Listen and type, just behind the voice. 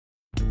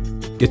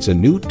It's a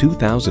new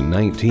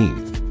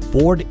 2019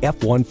 Ford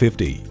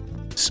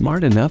F-150.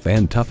 Smart enough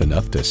and tough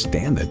enough to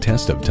stand the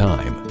test of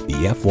time,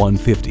 the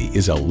F-150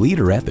 is a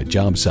leader at the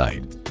job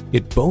site.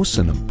 It boasts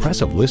an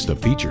impressive list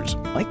of features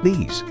like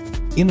these: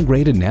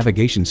 integrated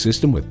navigation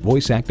system with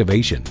voice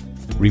activation,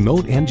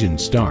 remote engine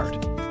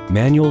start,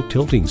 manual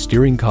tilting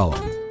steering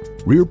column,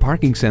 rear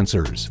parking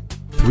sensors,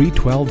 3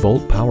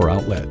 12-volt power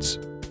outlets,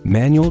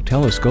 manual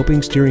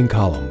telescoping steering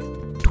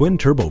column,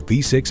 twin-turbo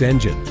V6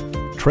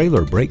 engine,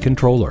 trailer brake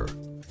controller,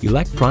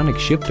 electronic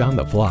shift on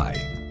the fly,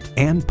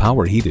 and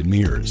power heated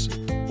mirrors.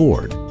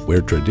 Ford,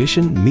 where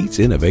tradition meets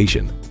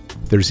innovation.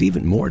 There's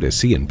even more to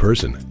see in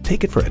person.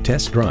 Take it for a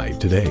test drive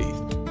today.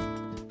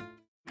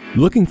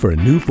 Looking for a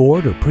new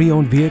Ford or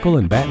pre-owned vehicle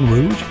in Baton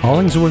Rouge?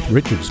 Hollingsworth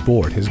Richards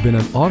Ford has been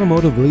an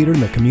automotive leader in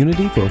the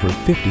community for over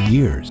 50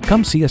 years.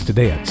 Come see us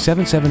today at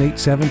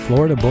 7787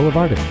 Florida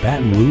Boulevard in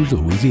Baton Rouge,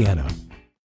 Louisiana.